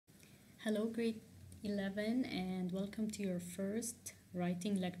Hello, grade 11, and welcome to your first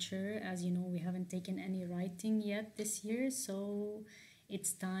writing lecture. As you know, we haven't taken any writing yet this year, so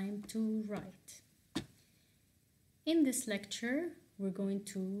it's time to write. In this lecture, we're going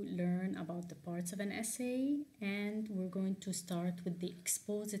to learn about the parts of an essay, and we're going to start with the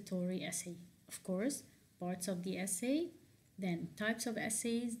expository essay. Of course, parts of the essay, then types of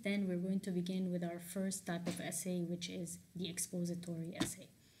essays, then we're going to begin with our first type of essay, which is the expository essay.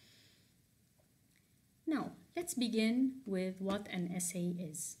 Now, let's begin with what an essay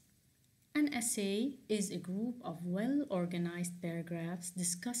is. An essay is a group of well-organized paragraphs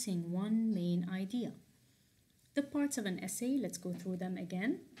discussing one main idea. The parts of an essay, let's go through them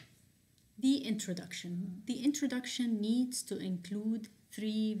again. The introduction. The introduction needs to include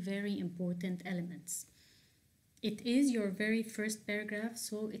three very important elements. It is your very first paragraph,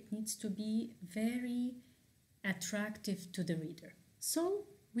 so it needs to be very attractive to the reader. So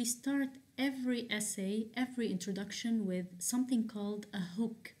we start every essay, every introduction with something called a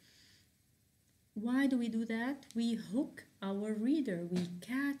hook. Why do we do that? We hook our reader, we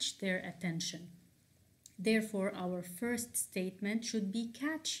catch their attention. Therefore, our first statement should be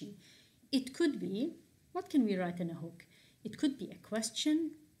catchy. It could be, what can we write in a hook? It could be a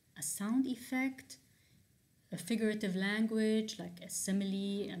question, a sound effect, a figurative language like a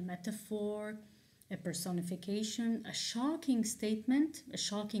simile, a metaphor, a personification, a shocking statement, a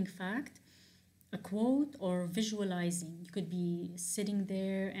shocking fact, a quote, or visualizing. You could be sitting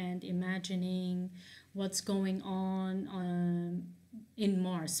there and imagining what's going on in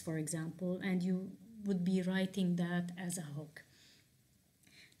Mars, for example, and you would be writing that as a hook.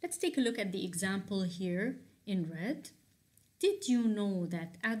 Let's take a look at the example here in red. Did you know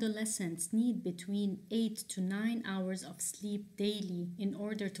that adolescents need between 8 to 9 hours of sleep daily in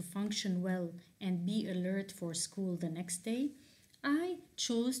order to function well and be alert for school the next day? I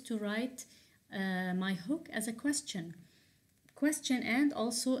chose to write my hook as a question and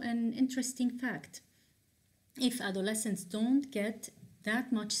also an interesting fact. If adolescents don't get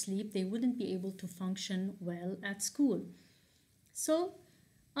that much sleep, they wouldn't be able to function well at school. So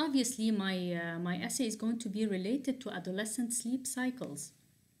obviously, my essay is going to be related to adolescent sleep cycles.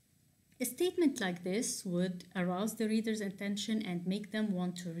 A statement like this would arouse the reader's attention and make them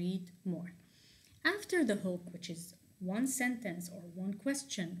want to read more. After the hook, which is one sentence or one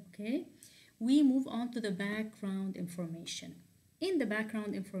question, okay, we move on to the background information. In the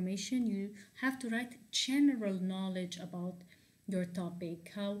background information, you have to write general knowledge about your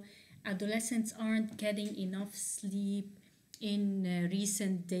topic, how adolescents aren't getting enough sleep in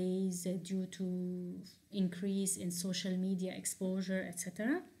recent days due to increase in social media exposure,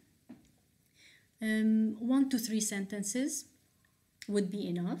 etc. 1 to 3 sentences would be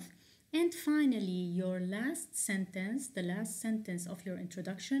enough. And finally, your last sentence, the last sentence of your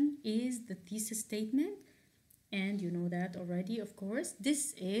introduction is the thesis statement. And you know that already, of course.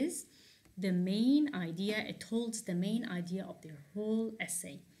 This is the main idea. It holds the main idea of the whole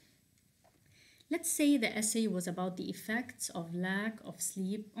essay. Let's say the essay was about the effects of lack of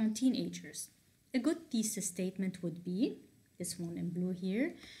sleep on teenagers. A good thesis statement would be, this one in blue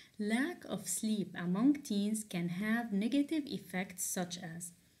here, lack of sleep among teens can have negative effects such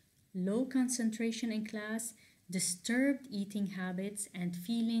as low concentration in class, disturbed eating habits, and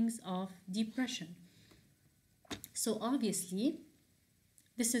feelings of depression. So obviously,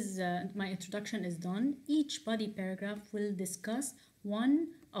 this is my introduction is done. Each body paragraph will discuss one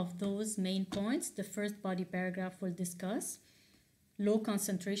of those main points. The first body paragraph will discuss low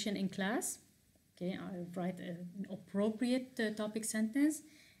concentration in class. Okay, I'll write an appropriate topic sentence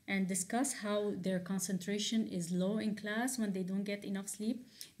and discuss how their concentration is low in class when they don't get enough sleep.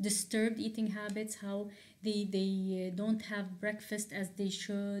 Disturbed eating habits, how they don't have breakfast as they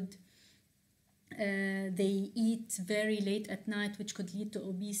should. They eat very late at night, which could lead to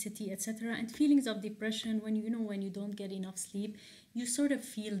obesity, etc. And feelings of depression, when you don't get enough sleep, you sort of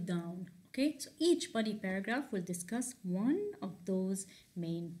feel down. Okay, so each body paragraph will discuss one of those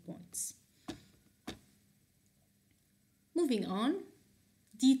main points. Moving on,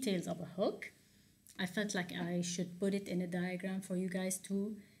 details of a hook. I felt like I should put it in a diagram for you guys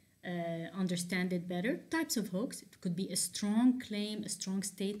to understand it better. Types of hooks. It could be a strong claim, a strong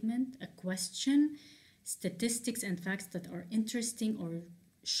statement, a question, statistics and facts that are interesting or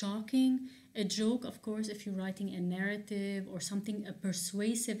shocking, a joke, of course, if you're writing a narrative or something, a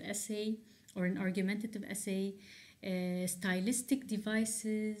persuasive essay or an argumentative essay, stylistic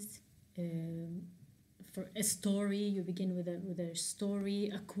devices, for a story, you begin with a story,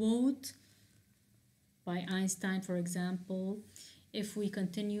 a quote by Einstein, for example. If we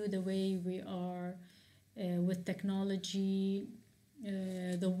continue the way we are with technology,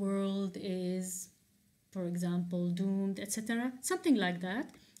 the world world is, for example, doomed, etc. Something like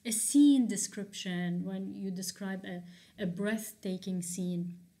that. A scene description when you describe a breathtaking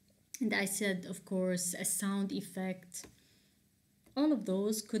scene. And I said, of course, a sound effect. All of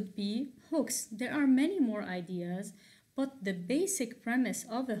those could be hooks. There are many more ideas, but the basic premise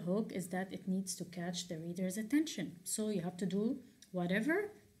of a hook is that it needs to catch the reader's attention. So you have to do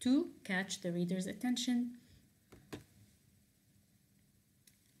whatever to catch the reader's attention.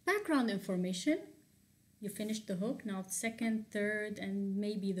 Background information. You finished the hook, now second, third, and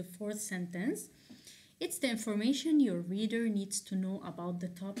maybe the fourth sentence. It's the information your reader needs to know about the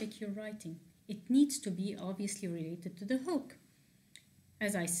topic you're writing. It needs to be obviously related to the hook.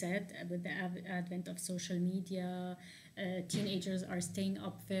 As I said, with the advent of social media, teenagers are staying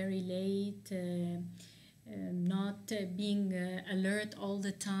up very late, not being alert all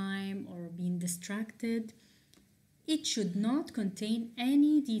the time or being distracted. It should not contain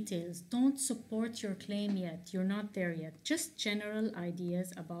any details. Don't support your claim yet. You're not there yet. Just general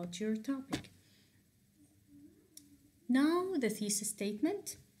ideas about your topic. Now the thesis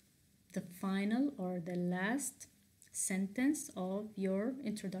statement, the final or the last sentence of your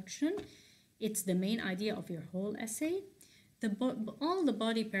introduction. It's the main idea of your whole essay. All the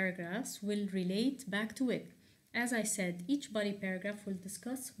body paragraphs will relate back to it. As I said, each body paragraph will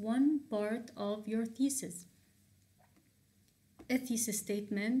discuss one part of your thesis. A thesis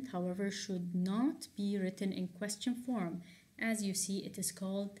statement, however, should not be written in question form. As you see, it is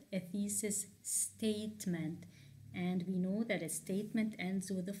called a thesis statement. And we know that a statement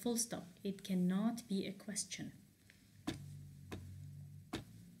ends with a full stop. It cannot be a question.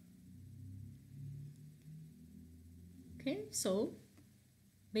 Okay, so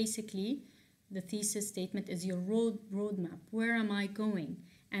basically, the thesis statement is your roadmap. Where am I going?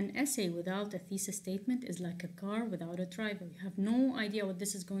 An essay without a thesis statement is like a car without a driver. You have no idea what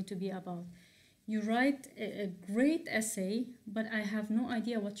this is going to be about. You write a great essay, but I have no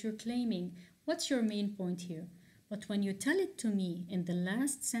idea what you're claiming. What's your main point here? But when you tell it to me in the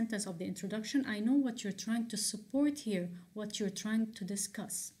last sentence of the introduction, I know what you're trying to support here, what you're trying to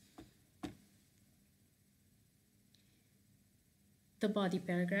discuss. The body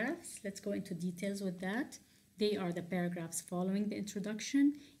paragraphs, let's go into details with that. They are the paragraphs following the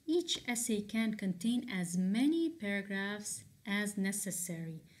introduction. Each essay can contain as many paragraphs as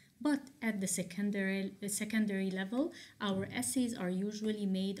necessary, but at the secondary level, our essays are usually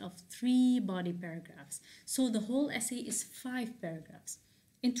made of 3 body paragraphs. So the whole essay is 5 paragraphs.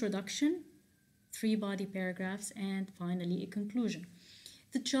 Introduction, 3 body paragraphs, and finally a conclusion.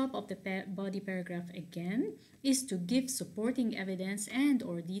 The job of the body paragraph again is to give supporting evidence and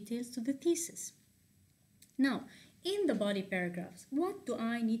or details to the thesis. Now, in the body paragraphs, what do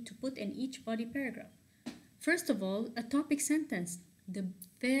I need to put in each body paragraph? First of all, a topic sentence, the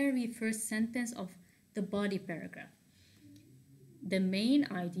very first sentence of the body paragraph. The main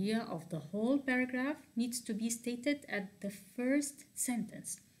idea of the whole paragraph needs to be stated at the first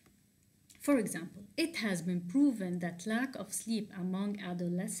sentence. For example, it has been proven that lack of sleep among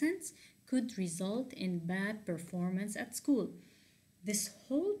adolescents could result in bad performance at school. This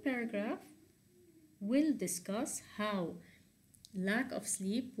whole paragraph will discuss how lack of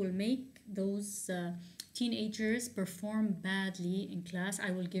sleep will make those teenagers perform badly in class. I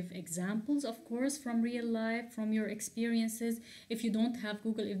will give examples, of course, from real life, from your experiences. If you don't have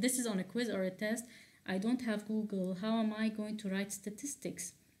Google, if this is on a quiz or a test, I don't have Google, how am I going to write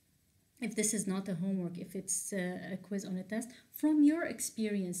statistics? If this is not a homework, if it's a quiz on a test, from your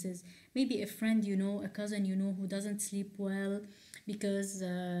experiences, maybe a friend you know, a cousin you know who doesn't sleep well because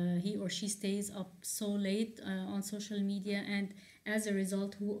he or she stays up so late on social media, and as a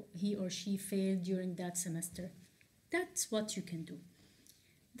result he or she failed during that semester. That's what you can do.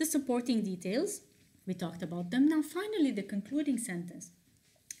 The supporting details, we talked about them. Now finally the concluding sentence.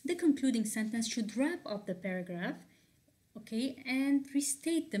 The concluding sentence should wrap up the paragraph, okay, and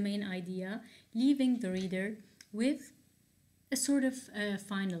restate the main idea, leaving the reader with a sort of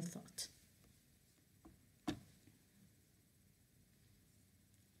final thought.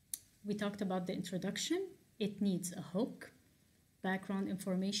 We talked about the introduction. It needs a hook, background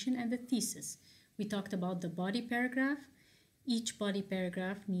information, and the thesis. We talked about the body paragraph. Each body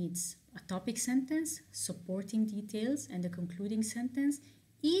paragraph needs a topic sentence, supporting details, and a concluding sentence,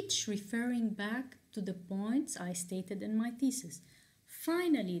 each referring back to the points I stated in my thesis.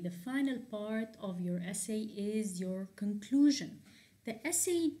 Finally, the final part of your essay is your conclusion. The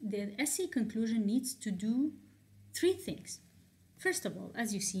essay conclusion needs to do 3 things. First of all,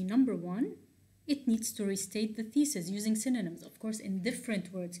 as you see, number 1, it needs to restate the thesis using synonyms, of course, in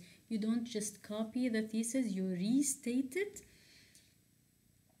different words. You don't just copy the thesis, you restate it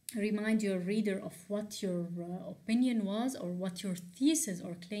remind your reader of what your opinion was or what your thesis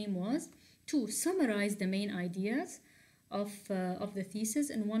or claim was. 2. Summarize the main ideas of the thesis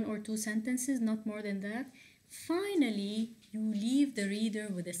in 1 or 2 sentences, not more than that. Finally, you leave the reader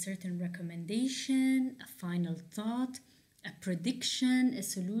with a certain recommendation, a final thought, a prediction, a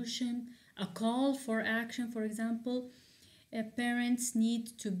solution, a call for action. For example, parents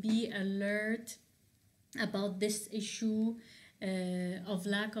need to be alert about this issue of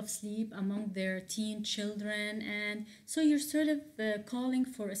lack of sleep among their teen children, and so you're sort of calling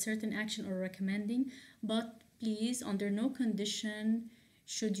for a certain action or recommending. But please, under no condition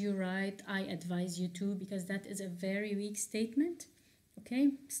should you write "I advise you to," because that is a very weak statement.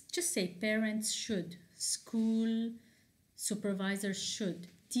 Okay, just say parents should, school supervisors should,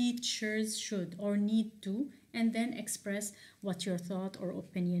 teachers should or need to, and then express what your thought or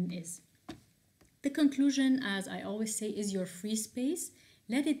opinion is. The conclusion, as I always say, is your free space.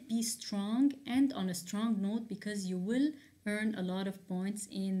 Let it be strong and on a strong note, because you will earn a lot of points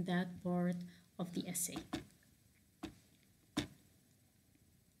in that part of the essay.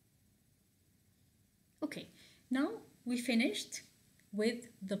 Okay, now we finished with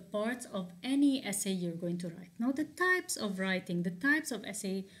the parts of any essay you're going to write. Now the types of writing, the types of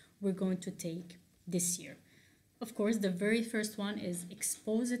essay we're going to take this year. Of course, the very first one is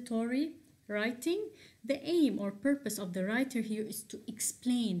expository writing. The aim or purpose of the writer here is to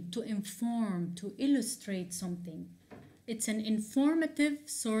explain, to inform, to illustrate something. It's an informative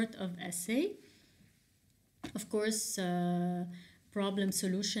sort of essay. Of course, problem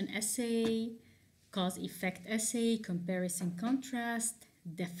solution essay, cause effect essay, comparison contrast,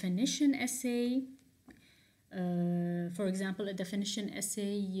 definition essay. For example, a definition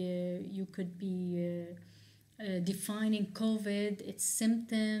essay, you could be defining COVID, its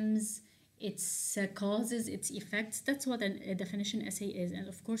symptoms, its causes, its effects. That's what a definition essay is. And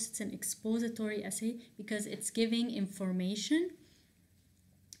of course, it's an expository essay because it's giving information.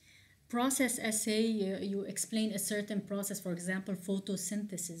 Process essay, you explain a certain process, for example,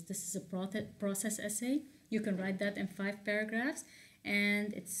 photosynthesis. This is a process essay. You can write that in 5 paragraphs,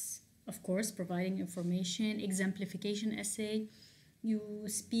 and it's, of course, providing information. Exemplification essay, you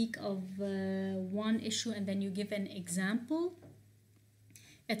speak of one issue and then you give an example,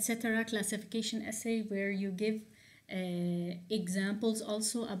 etc. Classification essay, where you give examples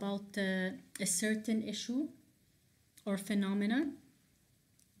also about a certain issue or phenomenon.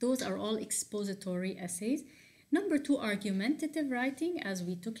 Those are all expository essays. Number 2, argumentative writing. As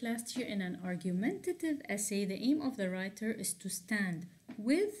we took last year, in an argumentative essay, the aim of the writer is to stand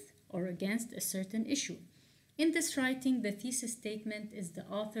with or against a certain issue. In this writing, the thesis statement is the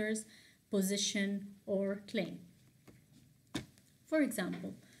author's position or claim. For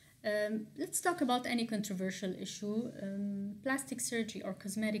example, let's talk about any controversial issue, plastic surgery or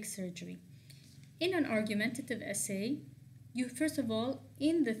cosmetic surgery. In an argumentative essay, you first of all,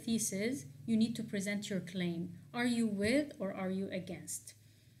 in the thesis, you need to present your claim. Are you with or are you against?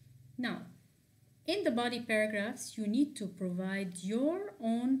 Now, in the body paragraphs, you need to provide your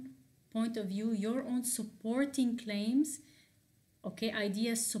own point of view, your own supporting claims, okay,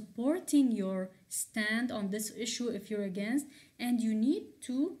 ideas supporting your stand on this issue if you're against, and you need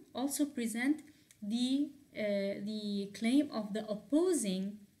to also present the claim of the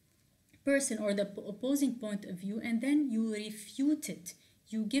opposing person or the opposing point of view, and then you refute it.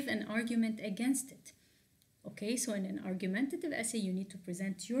 You give an argument against it. Okay, so in an argumentative essay, you need to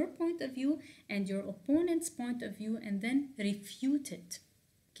present your point of view and your opponent's point of view, and then refute it.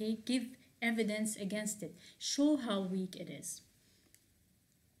 Okay, give evidence against it. Show how weak it is.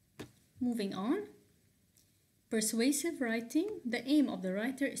 Moving on. Persuasive writing. The aim of the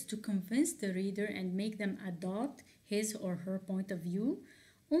writer is to convince the reader and make them adopt his or her point of view.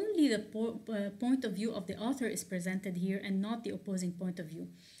 Only the point of view of the author is presented here and not the opposing point of view.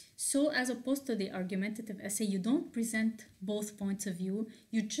 So as opposed to the argumentative essay, you don't present both points of view.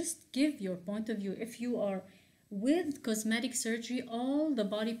 You just give your point of view. If you are with cosmetic surgery, all the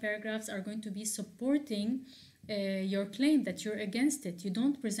body paragraphs are going to be supporting your claim that you're against it. You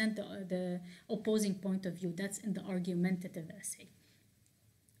don't present the opposing point of view. That's in the argumentative essay.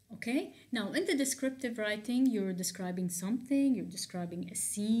 Okay, now in the descriptive writing, you're describing something, you're describing a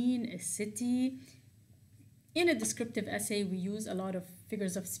scene, a city. In a descriptive essay, we use a lot of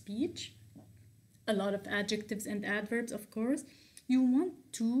figures of speech, a lot of adjectives and adverbs, of course.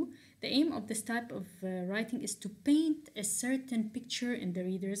 The aim of this type of writing is to paint a certain picture in the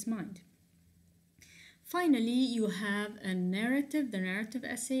reader's mind. Finally, you have a narrative, the narrative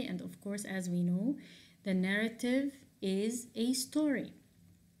essay, and of course, as we know, the narrative is a story.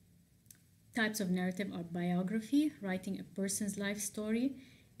 Types of narrative are biography, writing a person's life story,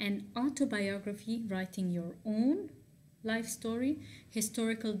 an autobiography, writing your own life story,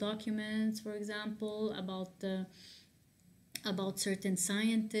 historical documents, for example, about certain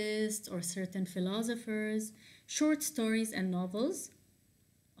scientists or certain philosophers, short stories and novels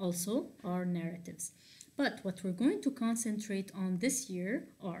also are narratives. But what we're going to concentrate on this year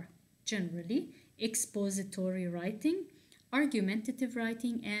are generally expository writing, argumentative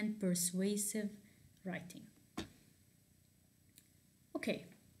writing, and persuasive writing. Okay,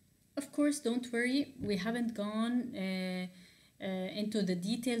 of course, don't worry, we haven't gone into the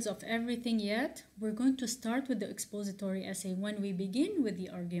details of everything yet. We're going to start with the expository essay. When we begin with the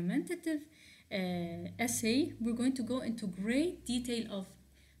argumentative essay, we're going to go into great detail of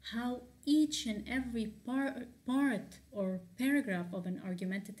how each and every part or paragraph of an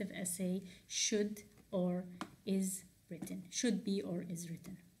argumentative essay should or is written, should be or is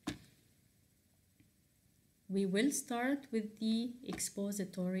written. We will start with the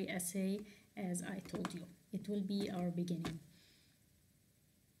expository essay, as I told you. It will be our beginning.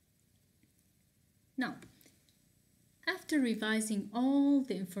 Now, after revising all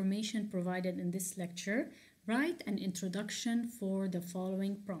the information provided in this lecture, write an introduction for the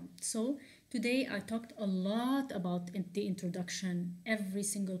following prompt. So today I talked a lot about the introduction, every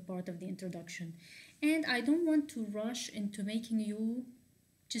single part of the introduction. And I don't want to rush into making you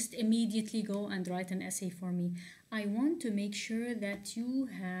just immediately go and write an essay for me. I want to make sure that you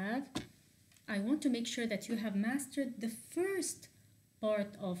have mastered the first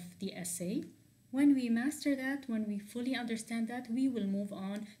part of the essay. When we master that, when we fully understand that, we will move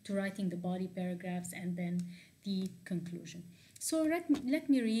on to writing the body paragraphs and then the conclusion. So let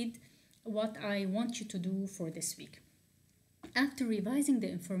me read what I want you to do for this week. After revising the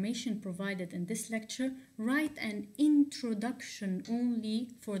information provided in this lecture, write an introduction only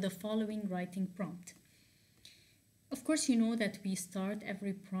for the following writing prompt. Of course, you know that we start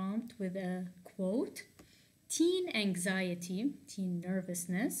every prompt with a quote. Teen anxiety, teen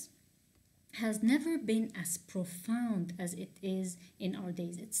nervousness, has never been as profound as it is in our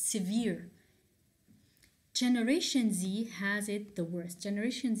days. It's severe. Generation Z has it the worst.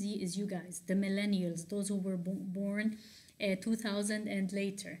 Generation Z is you guys, the millennials, those who were born 2000 and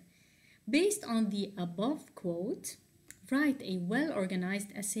later. Based on the above quote, write a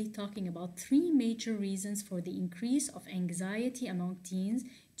well-organized essay talking about 3 major reasons for the increase of anxiety among teens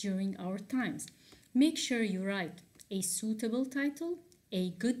during our times. Make sure you write a suitable title,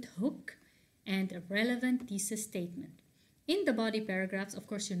 a good hook, and a relevant thesis statement. In the body paragraphs, of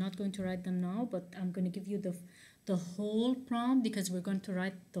course, you're not going to write them now, but I'm going to give you the whole prompt because we're going to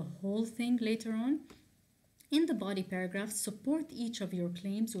write the whole thing later on. In the body paragraphs, support each of your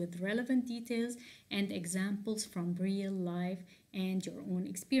claims with relevant details and examples from real life and your own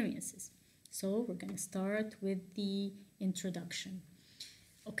experiences. So we're going to start with the introduction.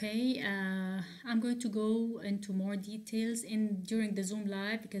 Okay, I'm going to go into more details during the Zoom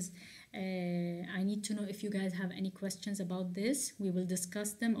live because I need to know if you guys have any questions about this. We will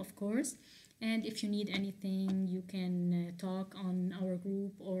discuss them, of course. And if you need anything, you can talk on our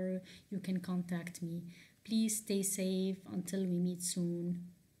group or you can contact me. Please stay safe until we meet soon.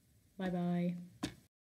 Bye-bye.